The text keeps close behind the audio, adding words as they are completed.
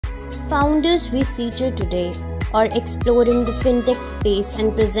founders we feature today are exploring the fintech space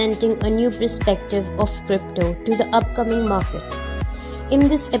and presenting a new perspective of crypto to the upcoming market. In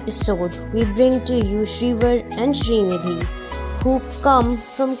this episode, we bring to you Srivar and Srinidhi, who come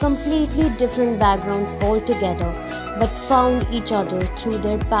from completely different backgrounds altogether but found each other through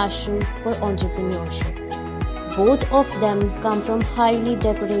their passion for entrepreneurship. Both of them come from highly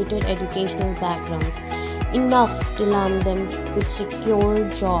decorated educational backgrounds, enough to land them with secure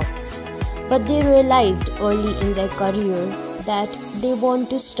jobs. But they realized early in their career that they want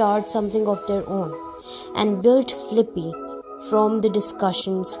to start something of their own and built Flippy from the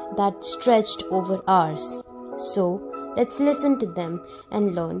discussions that stretched over hours. So, let's listen to them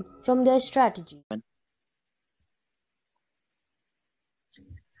and learn from their strategy.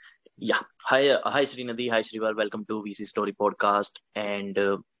 Yeah. Hi Srinidhi. Hi Srivar. Welcome to VC Story Podcast and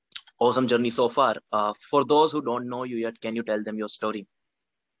awesome journey so far. For those who don't know you yet, can you tell them your story?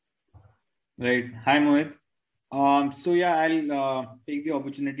 Right. Hi, Mohit. I'll take the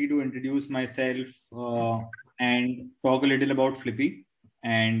opportunity to introduce myself and talk a little about Flippy.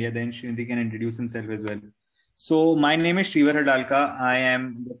 And then Srinidhi can introduce himself as well. So my name is Srivar Hadalka. I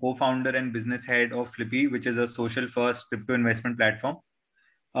am the co-founder and business head of Flippy, which is a social-first crypto investment platform.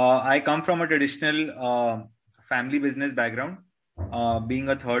 I come from a traditional family business background, being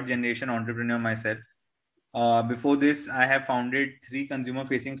a third-generation entrepreneur myself. Before this, I have founded 3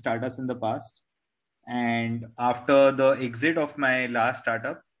 consumer-facing startups in the past. And after the exit of my last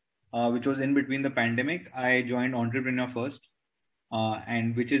startup, which was in between the pandemic, I joined Entrepreneur First,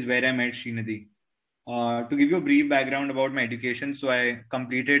 and which is where I met Srinidhi. To give you a brief background about my education, so I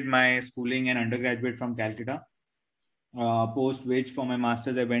completed my schooling and undergraduate from Calcutta. Post which, for my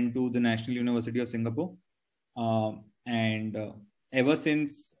master's, I went to the National University of Singapore. Ever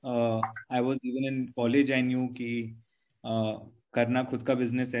since I was even in college, I knew कि करना खुद का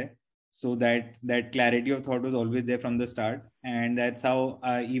business है. So that clarity of thought was always there from the start. And that's how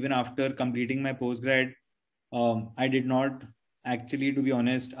even after completing my postgrad, I did not actually, to be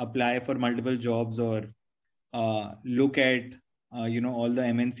honest, apply for multiple jobs or look at all the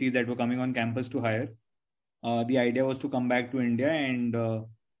MNCs that were coming on campus to hire. The idea was to come back to India and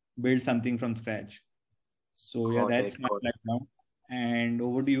build something from scratch. So that's my background. And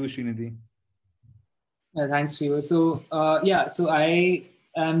over to you, Srinidhi. Thanks, Srivar. So I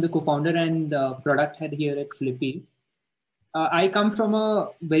am the co-founder and product head here at Flippy. I come from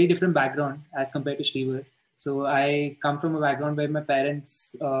a very different background as compared to Srivar. So I come from a background where my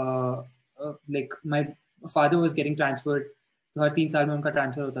parents, my father was getting transferred. हर 3 साल में उनका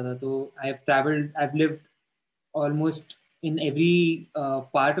transfer होता था. So I've lived almost in every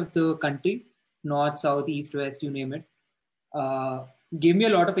part of the country, north, south, east, west, you name it. Gave me a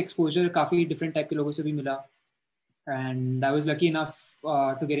lot of exposure. काफी different type के लोगों से भी मिला. And I was lucky enough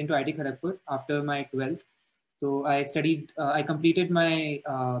to get into IIT Kharagpur after my 12th. So I completed my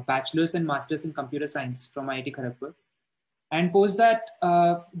bachelor's and master's in computer science from IIT Kharagpur. And post that,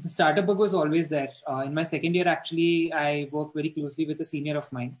 the startup bug was always there. In my second year, actually, I worked very closely with a senior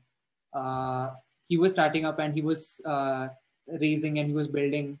of mine. He was starting up and he was raising and he was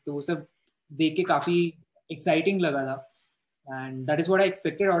building. So वो सब देख के काफी exciting लगा था. And that is what I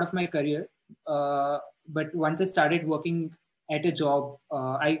expected out of my career. But once I started working at a job,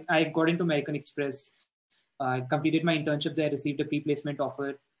 I got into American Express. I completed my internship there, received a pre-placement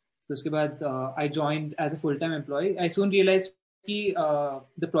offer. So उसके बाद I joined as a full-time employee. I soon realized कि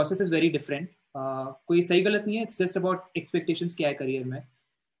the process is very different. कोई सही गलत नहीं है. It's just about expectations क्या है career में.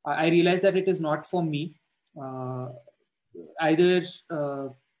 I realized that it is not for me.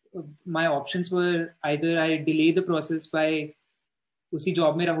 My options were either I delay the process by उसी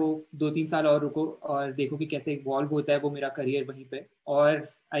जॉब में रहो 2-3 साल और रुको और देखो कि कैसे इवॉल्व होता है वो मेरा करियर वहीं पे, और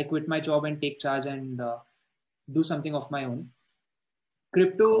I quit my job and take charge and do something of my own.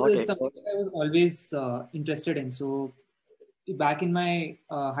 Crypto is something that I was always interested in. So back in my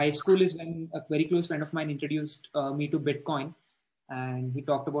high school is when a very close friend of mine introduced me to Bitcoin, and he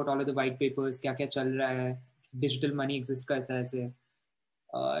talked about all of the white papers, क्या क्या चल रहा है, digital money exist करता है ऐसे.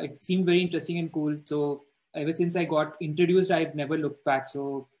 It seemed very interesting and cool. So ever since I got introduced, I've never looked back.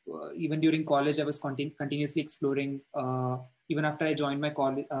 So even during college, I was continuously exploring. Even after I joined my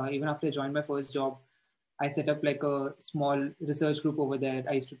college, even after I joined my first job, I set up like a small research group over there.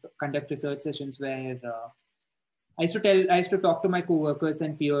 I used to conduct research sessions where I used to talk to my coworkers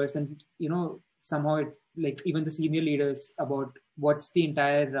and peers, and somehow like even the senior leaders about what's the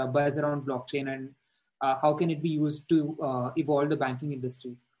entire buzz around blockchain and how can it be used to evolve the banking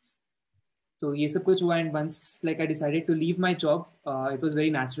industry. So ये सब कुछ हुआ, and once like I decided to leave my job, it was very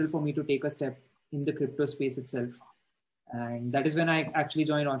natural for me to take a step in the crypto space itself. And that is when I actually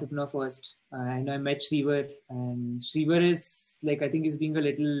joined Entrepreneur First. And I met Srivar, and Srivar is like, I think he's being a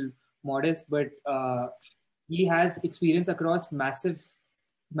little modest, but he has experience across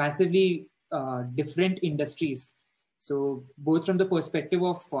massively different industries. So both from the perspective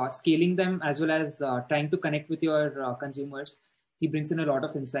of scaling them as well as trying to connect with your consumers, he brings in a lot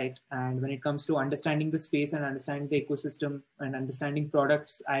of insight. And when it comes to understanding the space and understanding the ecosystem and understanding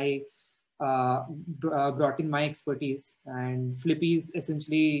products, I brought in my expertise. And Flippy is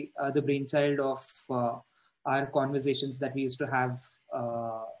essentially the brainchild of our conversations that we used to have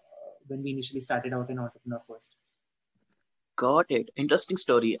when we initially started out in Entrepreneur First. Got it. Interesting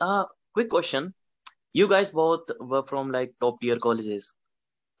story. Quick question. You guys both were from like top tier colleges,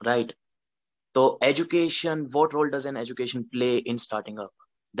 right? So education, what role does an education play in starting up?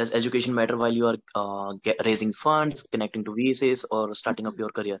 Does education matter while you are raising funds, connecting to VCs, or starting up your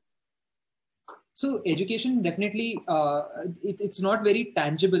career? So education definitely, it's not very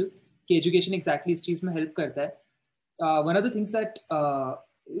tangible कि education exactly इस चीज में help करता है. One of the things that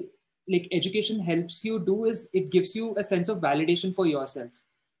like education helps you do is it gives you a sense of validation for yourself,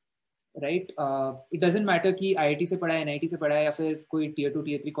 right? It doesn't matter कि IIT से पढ़ा है, NIT से पढ़ा है या फिर कोई tier 2,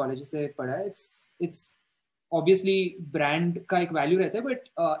 tier 3 colleges से पढ़ा है. It's obviously brand का एक value रहता है, but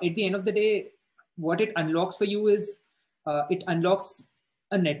at the end of the day, what it unlocks for you is it unlocks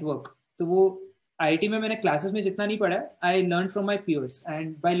a network. तो वो IIT में मैंने क्लासेस में जितना नहीं पढ़ा, I learned from my peers,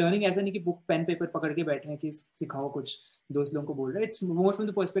 and by learning ऐसा नहीं कि बुक पेन पेपर पकड़ के बैठे हैं कि सिखाओ कुछ दोस्त लोगों को बोल रहे. It's more from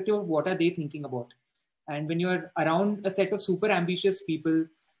the perspective of what are they thinking about. And when you're around a set of super ambitious people,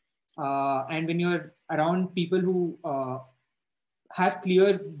 and when you're around people who have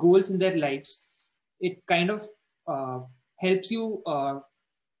clear goals in their lives, it kind of helps you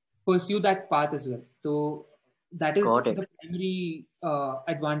pursue that path as well. So that is the primary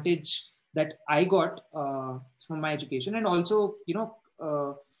advantage that I got from my education. And also, you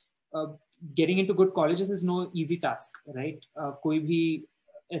know, getting into good colleges is no easy task, right? कोई भी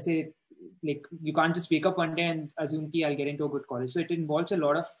ऐसे, like, you can't just wake up one day and assume कि I'll get into a good college. So it involves a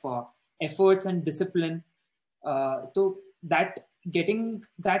lot of efforts and discipline. So that getting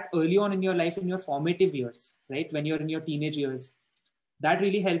that early on in your life, in your formative years, right? When you're in your teenage years, that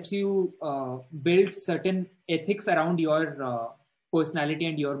really helps you build certain ethics around your personality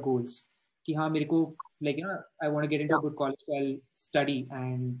and your goals. कि हाँ मेरे को, like, you know, I want to get into a good college, so I'll study,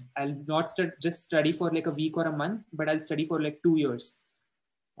 and I'll not just study for like a week or a month, but I'll study for like 2 years.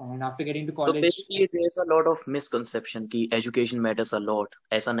 And after getting to college, so basically there's a lot of misconception कि education matters a lot.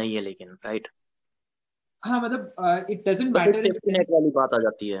 ऐसा नहीं है लेकिन, right? हाँ मतलब it doesn't matter. safety net वाली बात आ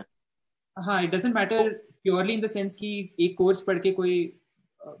जाती है. हाँ, it doesn't matter purely in the sense कि एक कोर्स पढ़ के कोई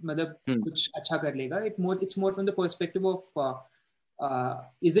मतलब कुछ अच्छा कर लेगा. It's more from the perspective of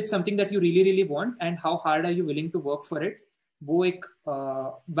is it something that you really want, and how hard are you willing to work for it. वो एक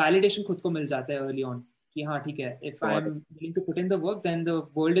validation खुद को मिल जाता है early on कि हाँ ठीक है, if I'm willing to put in the work, then the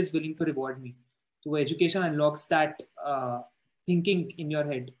world is willing to reward me. So education unlocks that thinking in your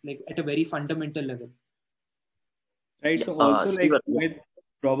head, like at a very fundamental level. Right. So also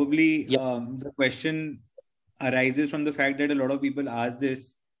probably the question arises from the fact that a lot of people ask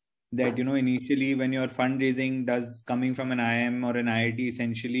this, that, you know, initially when you're fundraising, does coming from an IIM or an IIT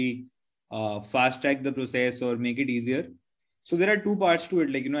essentially fast track the process or make it easier? So there are two parts to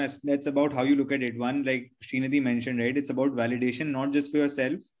it. Like, you know, that's about how you look at it. One, like Srinidhi mentioned, right? It's about validation, not just for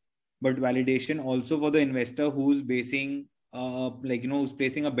yourself, but validation also for the investor who's basing, like, you know, who's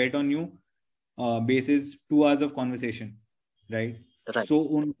placing a bet on you basis 2 hours of conversation, right? So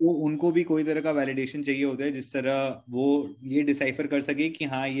उनको भी कोई तरह का validation चाहिए होता है जिस तरह वो ये डिसाइफर कर सके कि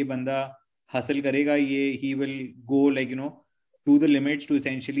हाँ ये बंदा हासिल करेगा, ये he will go, like, you know, to the limits to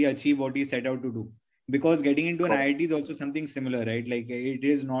essentially achieve what he set out to do. Because getting into an IIT is also something similar, right? Like, it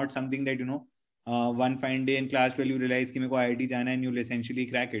is not something that, you know, one fine day in class 12 you realize कि मेरे को IIT जाना है and you'll essentially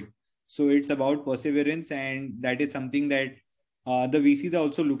crack it. So it's about perseverance, and that is something that the VCs are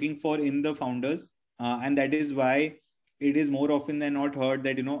also looking for in the founders, and that is why it is more often than not heard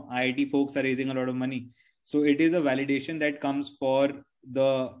that, you know, IIT folks are raising a lot of money. So it is a validation that comes for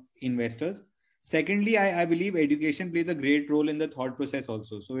the investors. Secondly, I believe education plays a great role in the thought process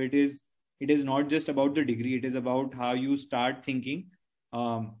also. So it is not just about the degree. It is about how you start thinking,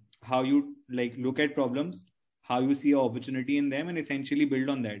 how you like look at problems, how you see an opportunity in them, and essentially build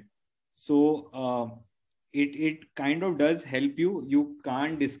on that. So it kind of does help you. You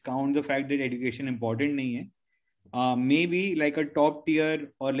can't discount the fact that education important nahi hai. Maybe like a top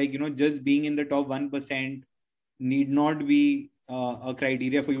tier, or like, you know, just being in the top 1% need not be a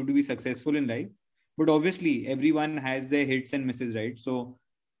criteria for you to be successful in life. But obviously everyone has their hits and misses, right? So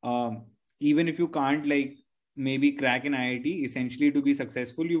even if you can't like maybe crack an IIT. Essentially, to be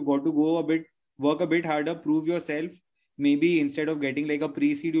successful, you've got to work a bit harder, prove yourself. Maybe instead of getting like a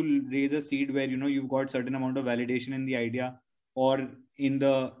pre-seed, you'll raise a seed where, you've got certain amount of validation in the idea or in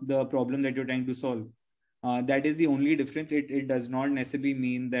the problem that you're trying to solve. That is the only difference. It does not necessarily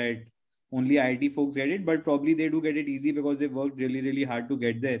mean that only IIT folks get it, but probably they do get it easy because they worked really, really hard to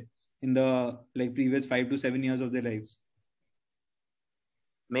get there in the previous 5 to 7 years of their lives.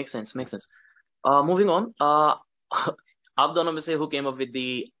 Makes sense. Moving on. आप दोनों में से who came up with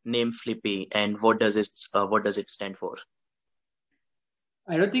the name Flippy and what does it stand for?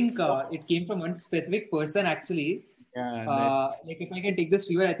 I don't think it came from one specific person actually. Yeah. If I can take this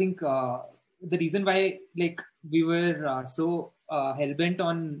viewer, I think the reason why we were so hell-bent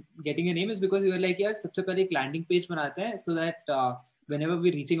on getting a name is because we were like, यार सबसे पहले एक landing page बनाते हैं so that whenever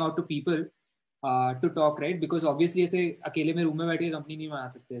we're reaching out to people to talk, right? Because obviously ऐसे अकेले में room में बैठ के कंपनी नहीं बना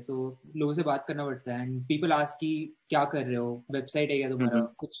सकते, so लोगों से बात करना पड़ता है and people ask कि क्या कर रहे हो, वेबसाइट है क्या तुम्हारा,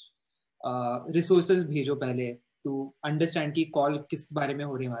 कुछ रिसोर्सेज भेजो पहले to understand कि कॉल किस बारे में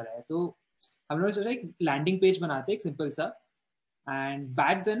होने वाला है. तो हम लोगों ने सोचा एक लैंडिंग पेज बनाते हैं एक सिंपल सा. And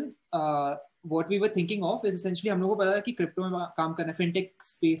back then what we were thinking of is essentially हम लोगों को पता था कि क्रिप्टो में काम करना है, फिनटेक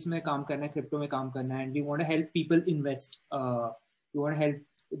स्पेस में काम करना है, क्रिप्टो में काम करना है, and we want to help people invest. We want to help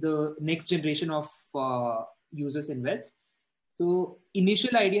the next generation of users invest. So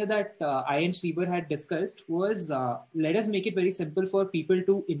initial idea that I and Srivar had discussed was let us make it very simple for people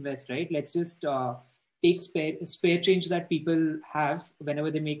to invest, right? Let's just take spare change that people have whenever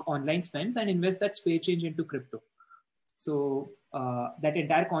they make online spends and invest that spare change into crypto. So that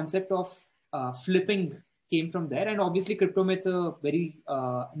entire concept of flipping came from there, and obviously crypto it's a very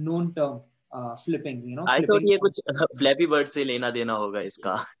known term, flipping. I thought ये कुछ Flappy Bird से लेना देना होगा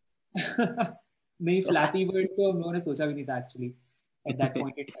इसका. नहीं, Flappy Bird तो हम लोगों ने सोचा भी नहीं था actually at that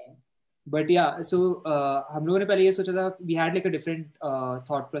point in time. But yeah, so हम लोगों ने पहले ये सोचा था, we had like a different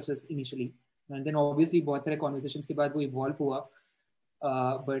thought process initially, and then obviously बहुत सारे conversations के बाद वो evolve हुआ.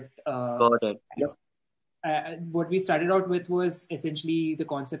 Got it. Yep. What we started out with was essentially the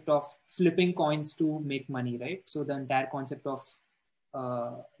concept of flipping coins to make money, right? So the entire concept of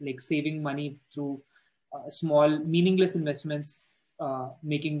saving money through small meaningless investments,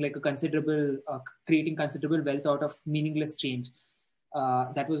 making like a considerable, creating considerable wealth out of meaningless change.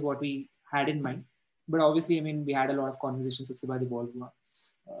 That was what we had in mind. But obviously, I mean, we had a lot of conversations. Uske baad evolve hua.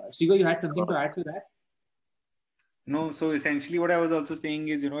 Srivar, you had something to add to that? No, so essentially what I was also saying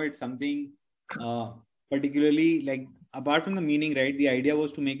is, it's something particularly apart from the meaning, right? The idea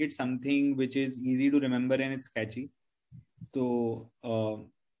was to make it something which is easy to remember and it's catchy. So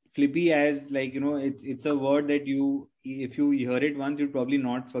Flippy as it's a word that if you hear it once, you'll probably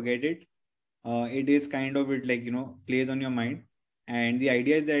not forget it. It is kind of plays on your mind. And the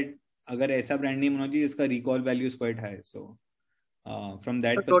idea is that agar aisa brand name hona chahiye, iska recall value is quite high. So from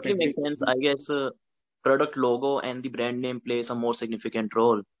that perspective, totally makes sense. I guess product logo and the brand name plays a more significant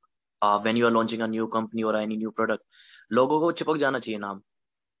role when you are launching a new company or any new product. Logo ko chipak jana chahiye naam.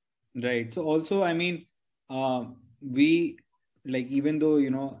 Right. So also, I mean, we even though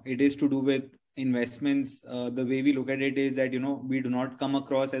it is to do with investments, the way we look at it is that we do not come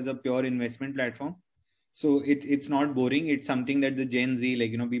across as a pure investment platform. So it's not boring. It's something that the Gen Z,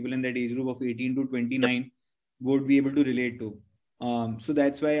 people in that age group of 18 to 29 would be able to relate to. So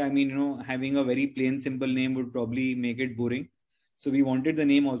that's why, I mean, having a very plain, simple name would probably make it boring. So we wanted the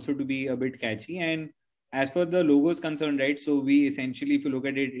name also to be a bit catchy. And as for the logo is concerned, right? So we essentially, if you look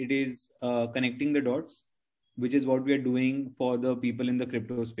at it, it is connecting the dots, which is what we are doing for the people in the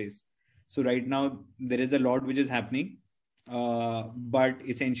crypto space. So right now there is a lot which is happening, but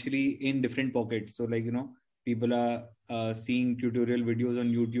essentially in different pockets. So people are seeing tutorial videos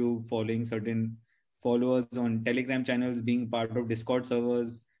on YouTube, following certain followers on Telegram channels, being part of Discord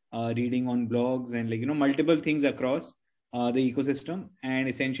servers, reading on blogs, and multiple things across the ecosystem. And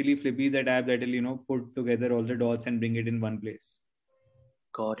essentially Flippy is that app that will put together all the dots and bring it in one place.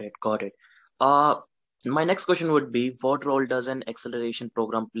 Got it. My next question would be, what role does an acceleration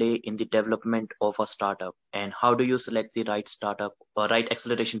program play in the development of a startup, and how do you select the right startup or right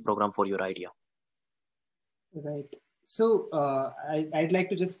acceleration program for your idea? Right. So I'd like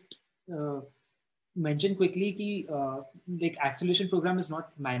to just mention quickly that acceleration program is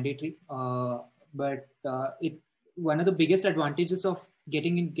not mandatory, but one of the biggest advantages of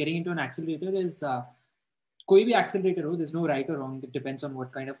getting into an accelerator is कोई भी accelerator हो, there's no right or wrong. It depends on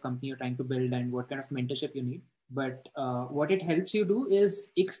what kind of company you're trying to build and what kind of mentorship you need. But what it helps you do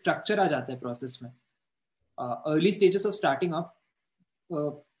is एक structure आ जाता है process में. Early stages of starting up,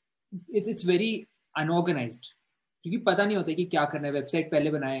 it's very unorganized. क्योंकि पता नहीं होता कि क्या करना है. वेबसाइट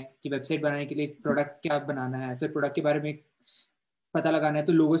पहले बनाए कि वेबसाइट बनाने के लिए प्रोडक्ट क्या बनाना है, फिर प्रोडक्ट के बारे में पता लगाना है,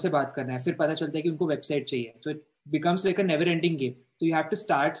 तो लोगों से बात करना है, फिर पता चलता है कि उनको वेबसाइट चाहिए. तो it becomes like a never ending game. तो you have to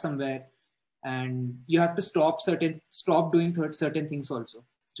start somewhere and you have to stop doing certain things also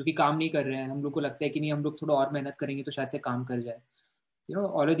जो कि काम नहीं कर रहे हैं. हम लोग को लगता है कि नहीं, हम लोग थोड़ा और मेहनत करेंगे तो शायद से काम कर जाए.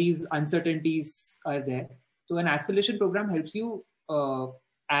 All of these uncertainties are there. So an acceleration program helps you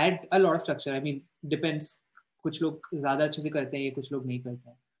add a lot of structure. I mean, depends. कुछ लोग ज़्यादा अच्छे से करते हैं, कुछ लोग नहीं करते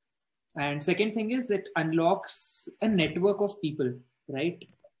हैं. And second thing is it unlocks a network of people, right?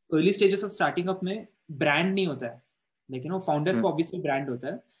 Early stages of starting up में brand नहीं होता है. Like, founders को obviously brand होता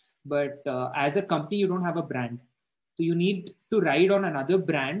है, but as a company you don't have a brand. So you need to ride on another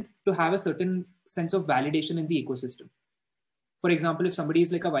brand to have a certain sense of validation in the ecosystem. For example, if somebody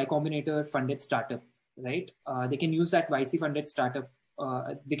is like a Y Combinator funded startup, right? They can use that YC funded startup.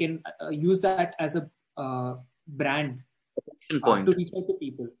 They can use that as a brand to reach out to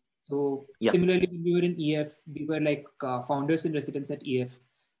people. So similarly, when we were in EF, we were like founders in residence at EF,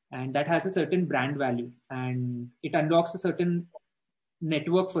 and that has a certain brand value, and it unlocks a certain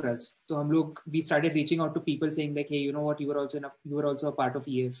network for us. So we started reaching out to people saying like, hey, you know what, you were also a part of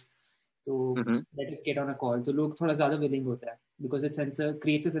EF. So let us get on a call. तो लोग थोड़ा ज़्यादा willing होता है because it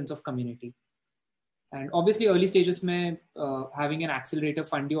creates a sense of community. And obviously early stages में having an accelerator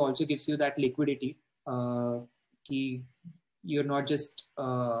fund you also gives you that liquidity. कि you're not just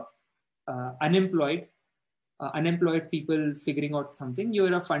unemployed people figuring out something.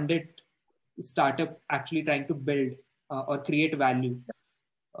 You're a funded startup actually trying to build or create value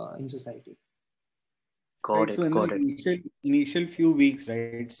in society. Got it. Initial few weeks,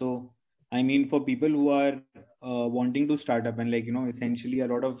 right? So I mean, for people who are wanting to start up, and essentially a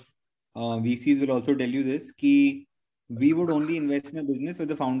lot of VCs will also tell you this, ki we would only invest in a business where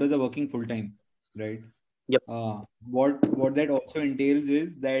the founders are working full time, right? Yep. What that also entails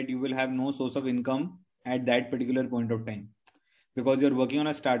is that you will have no source of income at that particular point of time, because you're working on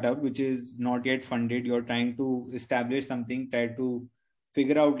a startup which is not yet funded. You're trying to establish something, try to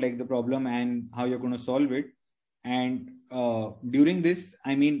figure out like the problem and how you're going to solve it. And during this,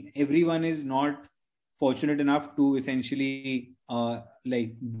 I mean, everyone is not fortunate enough to essentially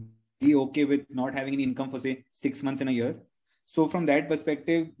like be okay with not having any income for say 6 months in a year. So from that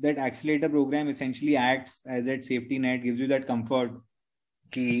perspective, that accelerator program essentially acts as that safety net, gives you that comfort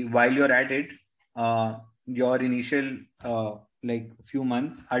ki while you're at it, your initial like few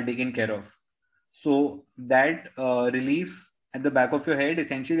months are taken care of. So that relief at the back of your head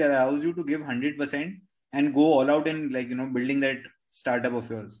essentially allows you to give 100% and go all out in building that startup of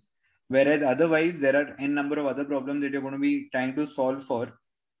yours. Whereas otherwise there are n number of other problems that you're going to be trying to solve for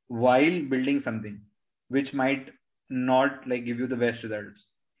while building something, which might not give you the best results.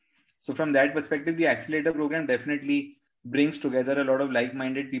 So from that perspective, the accelerator program definitely brings together a lot of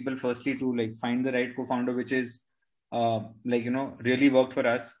like-minded people, firstly to find the right co-founder, which is really worked for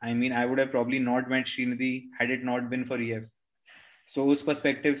us. I mean, I would have probably not met Srinidhi had it not been for EF. So उस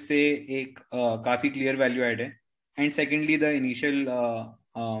perspective से एक काफी clear value add है. And secondly, the initial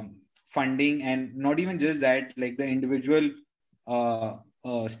funding, and not even just that, like the individual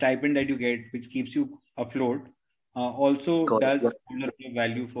stipend that you get, which keeps you afloat, also does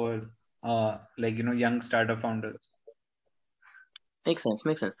value for young startup founders. Makes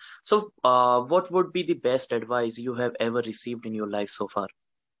sense. So what would be the best advice you have ever received in your life so far?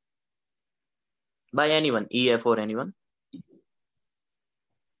 By anyone, EF or anyone?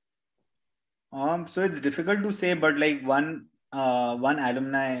 So it's difficult to say, but one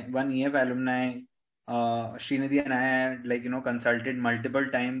EF alumni, Srinidhi and I had consulted multiple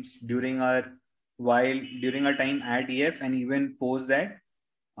times during our time at EF and even post that,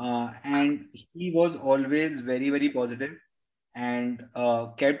 and he was always very, very positive and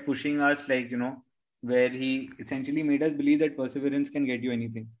kept pushing us where he essentially made us believe that perseverance can get you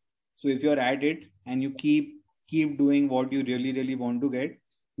anything. So if you're at it and you keep doing what you really, really want to get,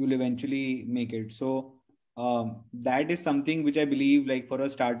 you'll eventually make it. So that is something which I believe for a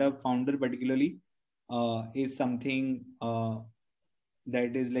startup founder particularly is something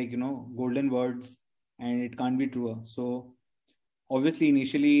that is golden words, and it can't be truer. So obviously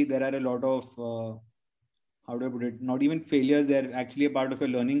initially there are a lot of how do I put it, not even failures, they're actually a part of a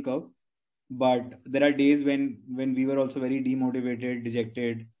learning curve. But there are days when we were also very demotivated,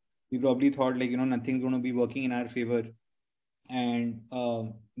 dejected. We probably thought nothing's going to be working in our favor. And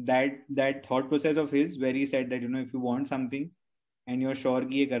that thought process of his, where he said that if you want something and you're sure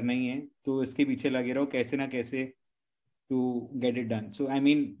कि ये करना ही है, तो इसके पीछे लगे रहो कैसे ना कैसे to get it done. So I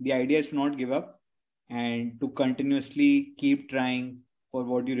mean, the idea is to not give up and to continuously keep trying for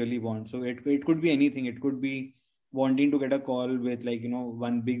what you really want. So it could be anything. It could be wanting to get a call with like,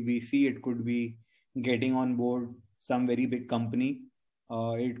 one big VC. It could be getting on board some very big company.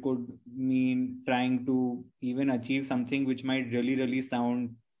 It could mean trying to even achieve something which might really, really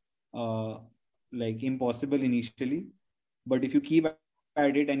sound like impossible initially. But if you keep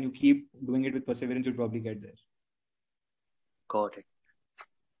at it and you keep doing it with perseverance, you'll probably get there. Got it.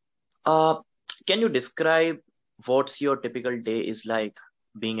 Can you describe what's your typical day is like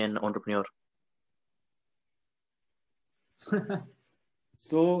being an entrepreneur?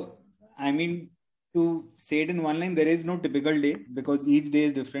 So, I mean, to say it in one line, there is no typical day because each day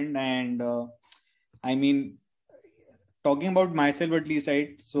is different. And I mean, talking about myself at least,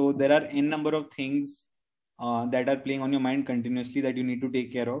 right? So there are n number of things that are playing on your mind continuously that you need to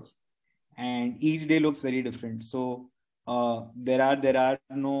take care of, and each day looks very different. So there are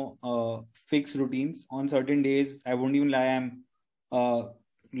no fixed routines. On certain days, I won't even lie, I'm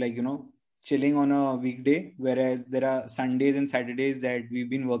like chilling on a weekday, whereas there are Sundays and Saturdays that we've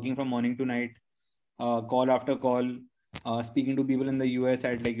been working from morning to night, call after call, speaking to people in the US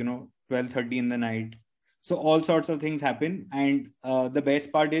at 12:30 in the night. So all sorts of things happen, and the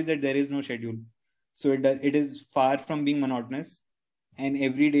best part is that there is no schedule. So it is far from being monotonous, and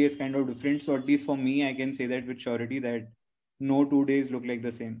every day is kind of different. So at least for me, I can say that with surety that no 2 days look like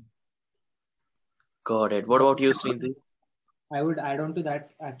the same. Got it. What about you, Srinidhi? I would add on to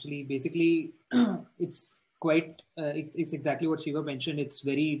that. Actually, basically, it's quite. It's exactly what Shiva mentioned. It's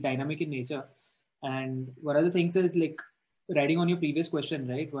very dynamic in nature, and one of the things is like riding on your previous question,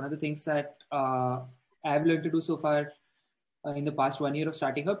 right? One of the things that I've learned to do so far in the past 1 year of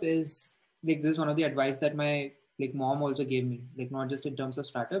starting up is like this is one of the advice that my like mom also gave me, like not just in terms of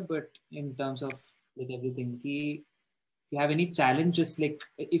startup, but in terms of like everything. If you have any challenges, like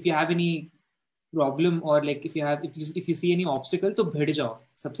if you have any problem और like if you see any obstacle तो भिड़ जाओ,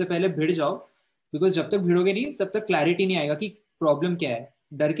 सबसे पहले भिड़ जाओ, because जब तक भिड़ोगे नहीं तब तक क्लैरिटी नहीं आएगा कि प्रॉब्लम क्या है.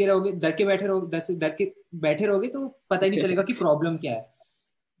 डर के बैठे रहोगे तो पता ही नहीं चलेगा कि प्रॉब्लम क्या है.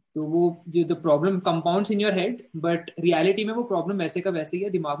 तो वो जो the problem compounds in your head, but reality में वो प्रॉब्लम वैसे का वैसे ही है,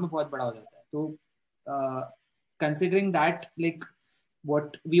 दिमाग में बहुत बड़ा हो जाता है. तो considering that, like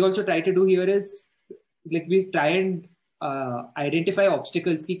what we also try to do here is like we try and identify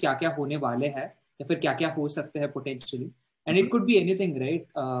obstacles की क्या क्या होने वाले हैं या फिर क्या क्या हो सकते हैं potentially. And it could be anything, right?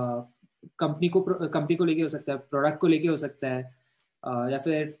 Company को लेके हो सकता है, प्रोडक्ट को लेके हो सकता है, या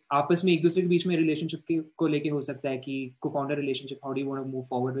फिर आपस में एक दूसरे के बीच में रिलेशनशिप को लेके हो सकता है कि को founder relationship, how do you want to move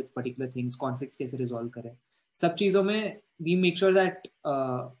forward with particular things, conflicts कैसे रिजॉल्व करें. सब चीजों में we make sure that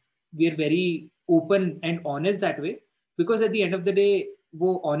we are very open and honest that way, because at the end of the day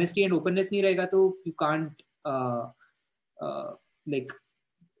वो honesty and openness नहीं रहेगा तो you can't like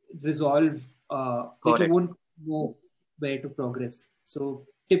resolve, like you won't know where to progress. So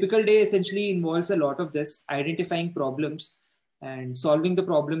typical day essentially involves a lot of this, identifying problems and solving the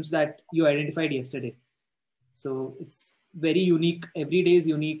problems that you identified yesterday. So it's very unique, every day is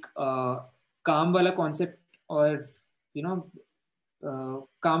unique. Calm wala concept, or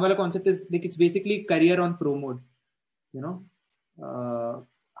calm wala concept is like it's basically career on pro mode,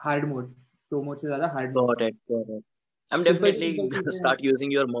 hard mode. Pro mode se zyada hard mode. Got it. I'm definitely gonna start using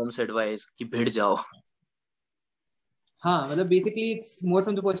your mom's advice कि भिड़ जाओ. हाँ, मतलब basically it's more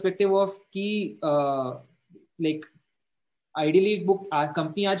from the perspective of कि like ideally वो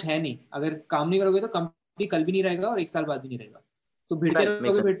company आज है नहीं, अगर काम नहीं करोगे तो कंपनी कल भी नहीं रहेगा और 1 साल बाद भी नहीं रहेगा. तो भिड़ते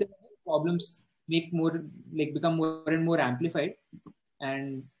रहोगे, problems make more like become more and more amplified,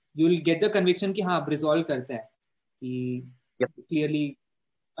 and you will get the conviction कि हाँ अब resolve करते हैं, कि clearly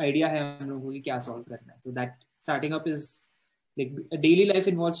idea है हम लोगों को कि क्या solve करना है. So that starting up is like a daily life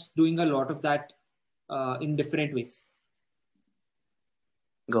involves doing a lot of that in different ways.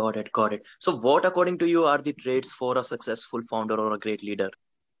 Got it. So what according to you are the traits for a successful founder or a great leader?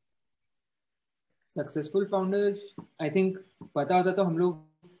 Successful founder, I think पता होता तो हम लोग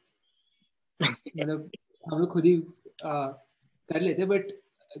मतलब हम लोग खुद ही कर लेते, but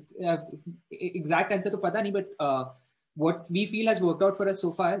exact answer तो पता नहीं, but what we feel has worked out for us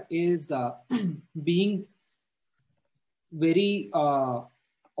so far is being very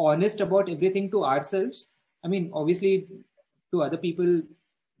honest about everything to ourselves. I mean, obviously to other people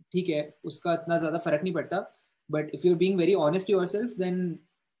ठीक है, उसका इतना ज़्यादा फर्क नहीं पड़ता, but if you're being very honest to yourself, then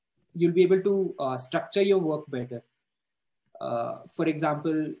you'll be able to structure your work better. For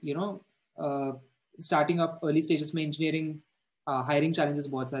example, starting up early stages में engineering, hiring challenges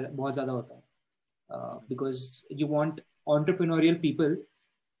बहुत ज़्यादा होता है, because you want entrepreneurial people.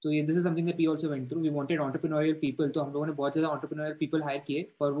 तो this is something that we also went through. We wanted entrepreneurial people, तो हम लोगों ने बहुत ज़्यादा entrepreneurial people hire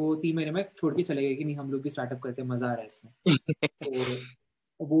किए, और वो 3 महीने में छोड़ के चले गए कि नहीं हम लोग भी स्टार्टअप करते हैं, मज़ा आ रहा है इसमें.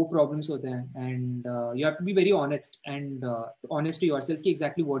 तो वो problems होते हैं, and you have to be very honest and honest to yourself कि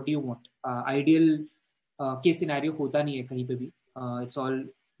exactly what do you want. Ideal case scenario होता नहीं है कहीं पे भी. It's all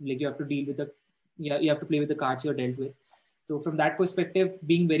like you have to deal with you have to play with the cards you're dealt with. So from that perspective,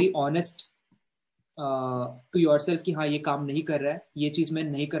 being very honest to yourself कि हाँ ये काम नहीं कर रहा है, ये चीज़ मैं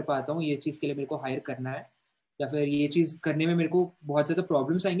नहीं कर पाता हूँ, ये चीज़ के लिए मेरे को हायर करना है, या फिर ये चीज़ करने में मेरे को बहुत ज़्यादा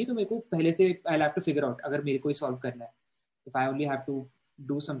प्रॉब्लम्स आएंगी, तो मेरे को पहले से I have to figure out अगर मेरे को ही सॉल्व करना है. If I only have to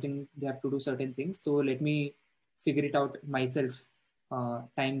do something, they have to do certain things. So let me figure it out myself.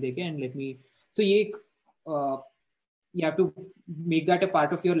 Time देके and let me. So ये you have to make that a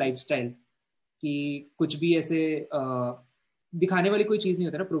part of your lifestyle. कि कुछ भी ऐसे दिखाने वाली कोई चीज़ नहीं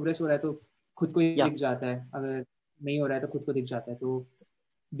होता ना. प्रोग्रेस हो रहा है तो खुद को ही दिख जाता है, अगर नहीं हो रहा है तो खुद को दिख जाता है. तो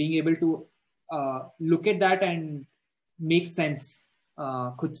being able to look at that and make sense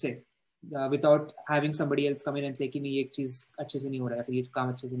खुद से. Without having somebody else come in and say कि नहीं ये चीज अच्छे से नहीं हो रहा है, फिर ये काम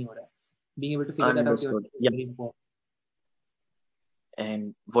अच्छे से नहीं हो रहा है. Being able to figure that out is very important.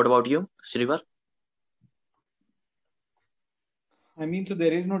 And what about you, Srivar? I mean, so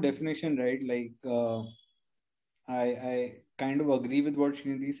there is no definition, right? Like, I kind of agree with what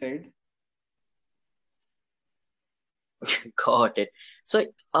Srinidhi said. Got it. So,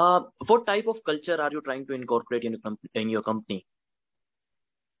 what type of culture are you trying to incorporate in your company?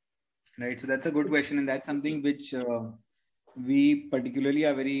 Right. So that's a good question, and that's something which we particularly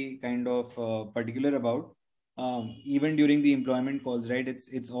are very kind of particular about. Even during the employment calls, right?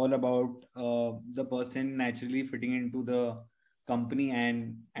 It's all about the person naturally fitting into the company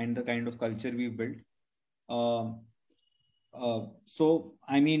and the kind of culture we've built. So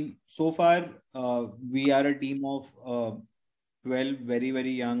I mean, so far we are a team of 12 very,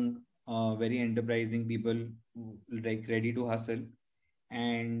 very young, very enterprising people, like ready to hustle.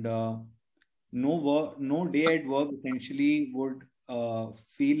 And no day at work essentially would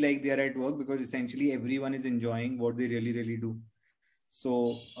feel like they are at work, because essentially everyone is enjoying what they really, really do.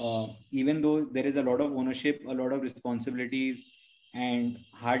 So even though there is a lot of ownership, a lot of responsibilities, and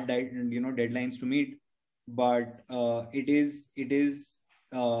hard deadlines to meet, but it is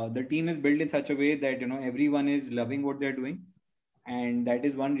the team is built in such a way that everyone is loving what they're doing, and that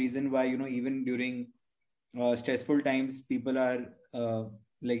is one reason why even during stressful times, people are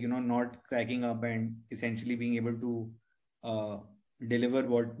not cracking up and essentially being able to deliver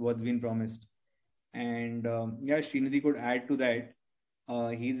what's been promised. And Srinidhi could add to that.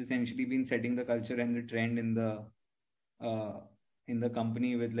 He's essentially been setting the culture and the trend in the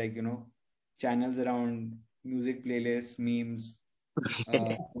company with channels around music playlists, memes,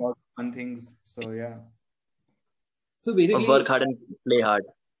 a lot of fun things. So yeah. So basically, work hard and play hard.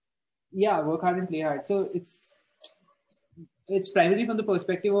 Yeah, work hard and play hard. So it's primarily from the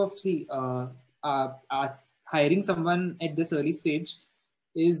perspective of hiring someone at this early stage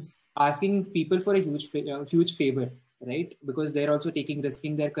is asking people for a huge favor, right? Because they're also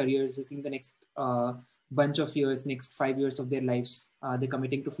risking their careers, risking the next bunch of years, next 5 years of their lives. They're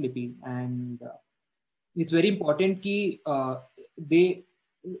committing to Flippy, and it's very important they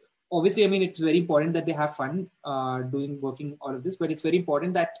obviously, I mean, it's very important that they have fun working all of this, but it's very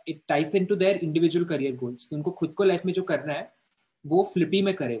important that it ties into their individual career goals. उनको खुद को life में जो करना है, वो Flippy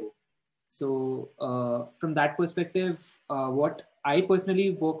में करे वो. So from that perspective, what I personally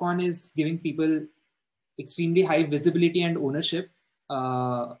work on is giving people extremely high visibility and ownership.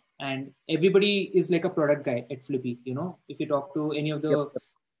 And everybody is like a product guy at Flippy. If you talk to any of the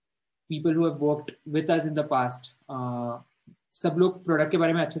people who have worked with us in the past, सब लोग product के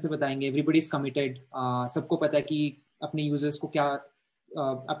बारे में अच्छे से बताएंगे. Everybody is committed. सबको पता है कि अपने यूजर्स को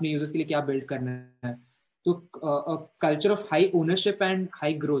अपने यूजर्स के लिए क्या बिल्ड करना है. तो culture of high ownership and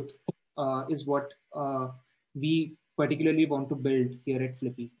high growth is what we particularly want to build here at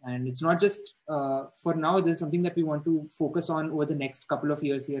Flippy. And it's not just for now, there's something that we want to focus on over the next couple of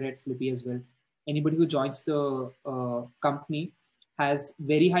years here at Flippy as well. Anybody who joins the company has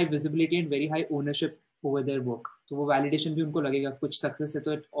very high visibility and very high ownership over their work. So वो validation भी उनको लगेगा. कुछ success है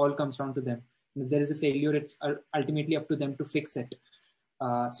तो it all comes down to them. And if there is a failure, it's ultimately up to them to fix it.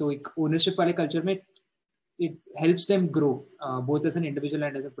 So एक ownership वाले culture में it helps them grow both as an individual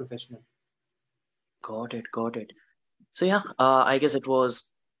and as a professional. Got it. So yeah, I guess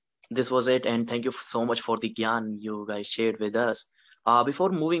this was it, and thank you so much for the gyan you guys shared with us. Before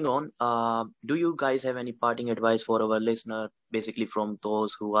moving on, do you guys have any parting advice for our listener, basically from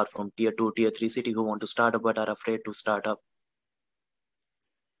those who are from tier 2, tier 3 city who want to start up but are afraid to start up?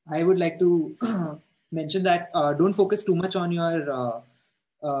 I would like to mention that don't focus too much on your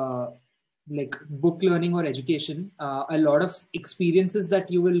like book learning or education. A lot of experiences that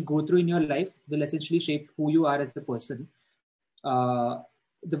you will go through in your life will essentially shape who you are as a person.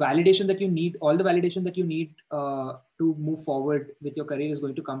 the validation that you need, all the validation that you need to move forward with your career is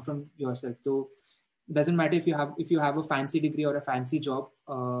going to come from yourself. So it doesn't matter if you have a fancy degree or a fancy job.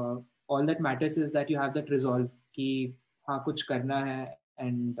 All that matters is that you have that resolve कि हाँ कुछ करना है,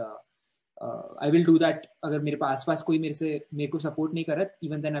 and I will do that. अगर मेरे पास कोई मेरे को support नहीं कर रहा,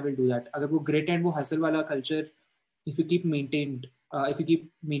 even then I will do that. अगर वो grit and वो hustle वाला culture, if you keep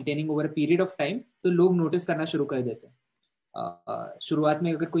maintaining over a period of time, तो लोग notice करना शुरू कर देते हैं. शुरुआत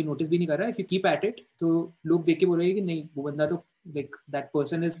में अगर कोई नोटिस भी नहीं कर रहा है, if you keep at it, तो लोग देख के बोलेंगे कि नहीं वो बंदा तो like that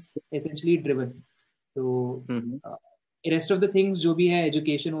person is essentially driven. तो rest of the things जो भी है,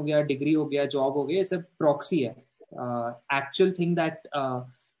 education हो गया, degree हो गया, job हो गया, ये सब proxy है. Actual thing that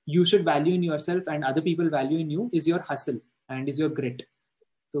you should value in yourself and other people value in you is your hustle and is your grit.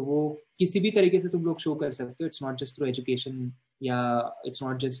 तो वो किसी भी तरीके से तुम लोग शो कर सकते हो. It's not just through education या it's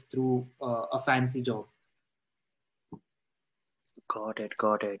not just through a fancy job. Got it.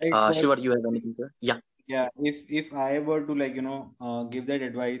 Right, Shiva, you have anything to? Yeah. If I were to give that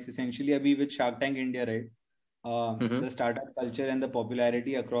advice, essentially abhi with Shark Tank India, right? The startup culture and the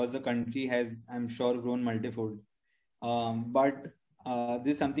popularity across the country has, I'm sure, grown multifold. But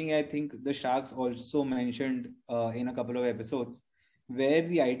this is something I think the Sharks also mentioned in a couple of episodes, where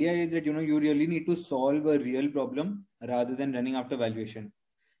the idea is that you really need to solve a real problem rather than running after valuation.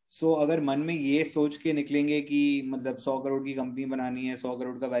 So अगर मन में ये सोच के निकलेंगे कि मतलब 100 करोड़ की कंपनी बनानी है, 100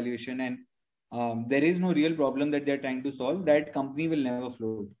 करोड़ का valuation, and there is no real problem that they are trying to solve, that company will never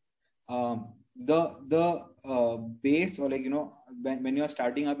float. The base, or when you are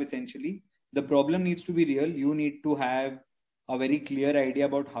starting up, essentially the problem needs to be real. You need to have a very clear idea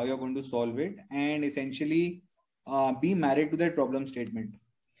about how you're going to solve it, and essentially be married to that problem statement.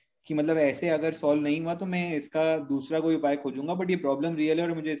 कि मतलब ऐसे अगर solve नहीं हुआ तो मैं इसका दूसरा कोई उपाय खोजूंगा, बट ये प्रॉब्लम रियल है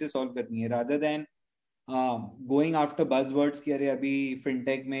और मुझे इसे सॉल्व करनी है, rather than going after buzzwords कि अरे अभी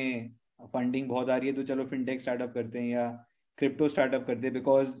फिनटेक में फंडिंग बहुत आ रही है तो चलो फिनटेक स्टार्टअप करते हैं या क्रिप्टो स्टार्टअप करते हैं,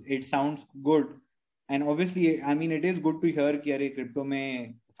 because it sounds good and obviously I mean it is good to hear कि अरे क्रिप्टो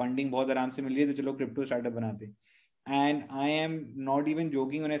में फंडिंग बहुत आराम से मिल रही है तो चलो क्रिप्टो स्टार्टअप बनाते हैं. And I am not even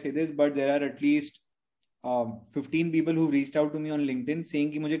joking when I say this, but there are at least 15 people who reached out to me on LinkedIn saying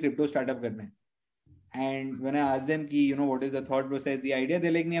कि मुझे crypto startup करना है. And when I asked them कि what is the thought process, the idea,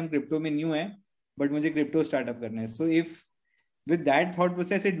 they're like नहीं हम crypto में new है but मुझे crypto startup करना है. So if with that thought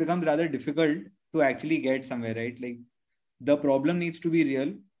process it becomes rather difficult to actually get somewhere, right? Like the problem needs to be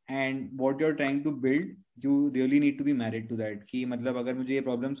real and what you're trying to build, you really need to be married to that. कि मतलब अगर मुझे ये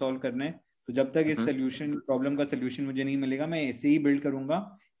problem solve करना है तो जब तक इस solution problem का solution मुझे नहीं मिलेगा मैं ऐसे ही build करूंगा,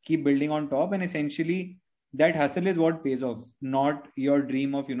 keep building on top, and essentially that hustle is what pays off, not your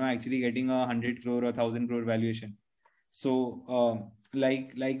dream of actually getting 100 crore or 1,000 crore valuation. So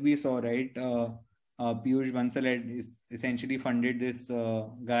like we saw, right, Piyush Bansal had essentially funded this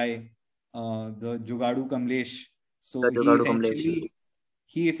guy, the Jugadu Kamlesh. So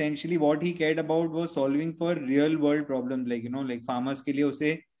he essentially what he cared about was solving for real world problems, like farmers के लिए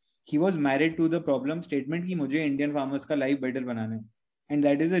उसे he was married to the problem statement कि मुझे Indian farmers का life better बनाना है. And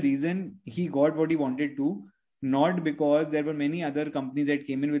that is the reason he got what he wanted to, not because there were many other companies that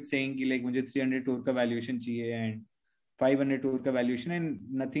came in with saying कि like मुझे 300 crore का valuation चाहिए and 500 crore का valuation, and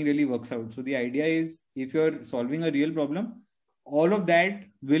nothing really works out. So the idea is if you're solving a real problem, all of that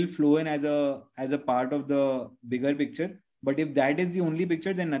will flow in as a part of the bigger picture. But if that is the only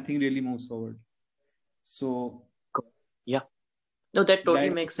picture, then nothing really moves forward. So yeah, no, that totally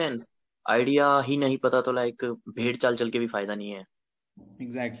makes sense. Idea ही नहीं पता तो like भेड़ चाल चल के भी फायदा नहीं है.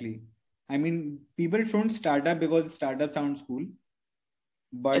 Exactly. I mean, people shouldn't start up because startup sounds cool,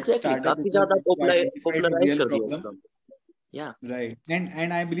 but exactly. startup काफी ज़्यादा popularize कर दिया इसको. Yeah. Right.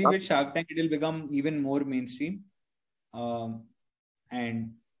 And I believe with Shark Tank it will become even more mainstream.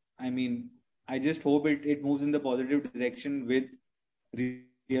 And I mean, I just hope it moves in the positive direction with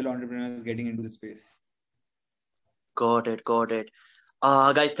real entrepreneurs getting into the space. Got it.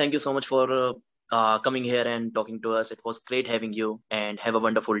 Guys, thank you so much for coming here and talking to us. It was great having you, and have a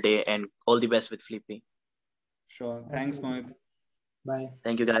wonderful day and all the best with Flippy. Sure. Thanks, Mohit. Bye.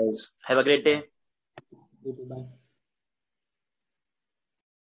 Thank you, guys. Have a great day. You too. Bye.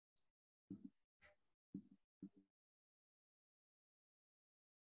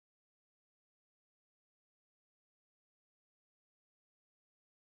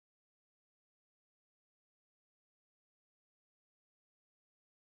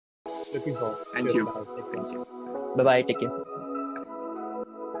 Looking forward. Thank you. Bye. Bye-bye. Take care.